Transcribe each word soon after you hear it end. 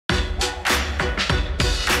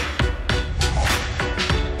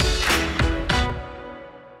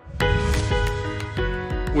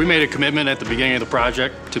We made a commitment at the beginning of the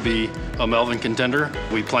project to be a Melvin contender.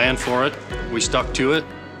 We planned for it, we stuck to it,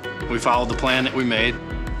 we followed the plan that we made.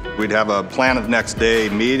 We'd have a plan of next day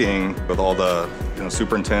meeting with all the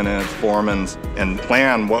superintendents, foremen, and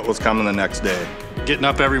plan what was coming the next day. Getting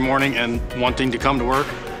up every morning and wanting to come to work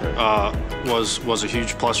was a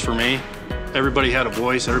huge plus for me. Everybody had a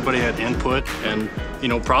voice, everybody had input, and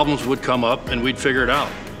problems would come up and we'd figure it out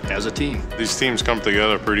as a team. These teams come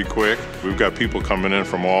together pretty quick. We've got people coming in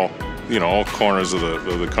from all corners of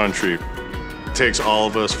the country. It takes all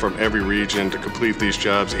of us from every region to complete these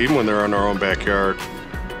jobs, even when they're in our own backyard.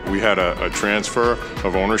 We had a transfer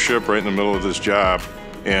of ownership right in the middle of this job,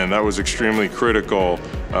 and that was extremely critical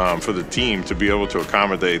for the team to be able to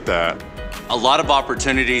accommodate that. A lot of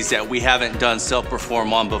opportunities that we haven't done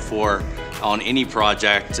self-perform on before on any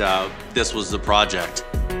project. This was the project.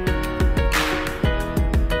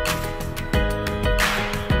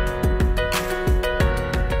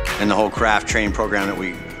 And the whole craft training program that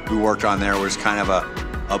we worked on there was kind of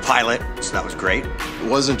a pilot, so that was great. It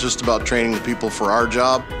wasn't just about training the people for our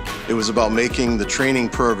job, it was about making the training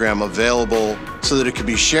program available so that it could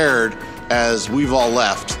be shared as we've all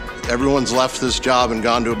left. Everyone's left this job and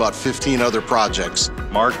gone to about 15 other projects.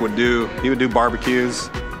 Mark would do barbecues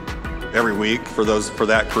every week for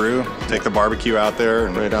that crew. Take the barbecue out there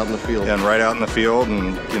and right out in the field. And right out in the field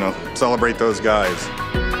and celebrate those guys.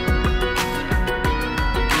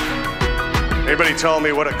 Anybody tell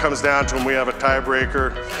me what it comes down to when we have a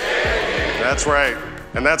tiebreaker? That's right.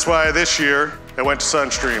 And that's why this year it went to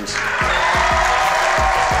Sunstreams.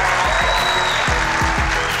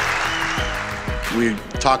 We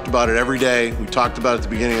talked about it every day. We talked about it at the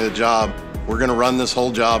beginning of the job. We're gonna run this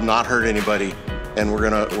whole job, not hurt anybody, and we're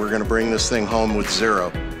gonna bring this thing home with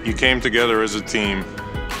 0. You came together as a team.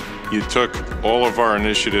 You took all of our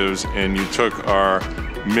initiatives and you took our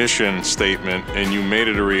mission statement and you made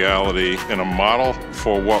it a reality and a model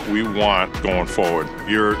for what we want going forward.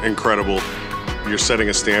 You're incredible. You're setting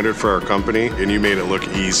a standard for our company and you made it look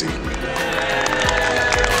easy.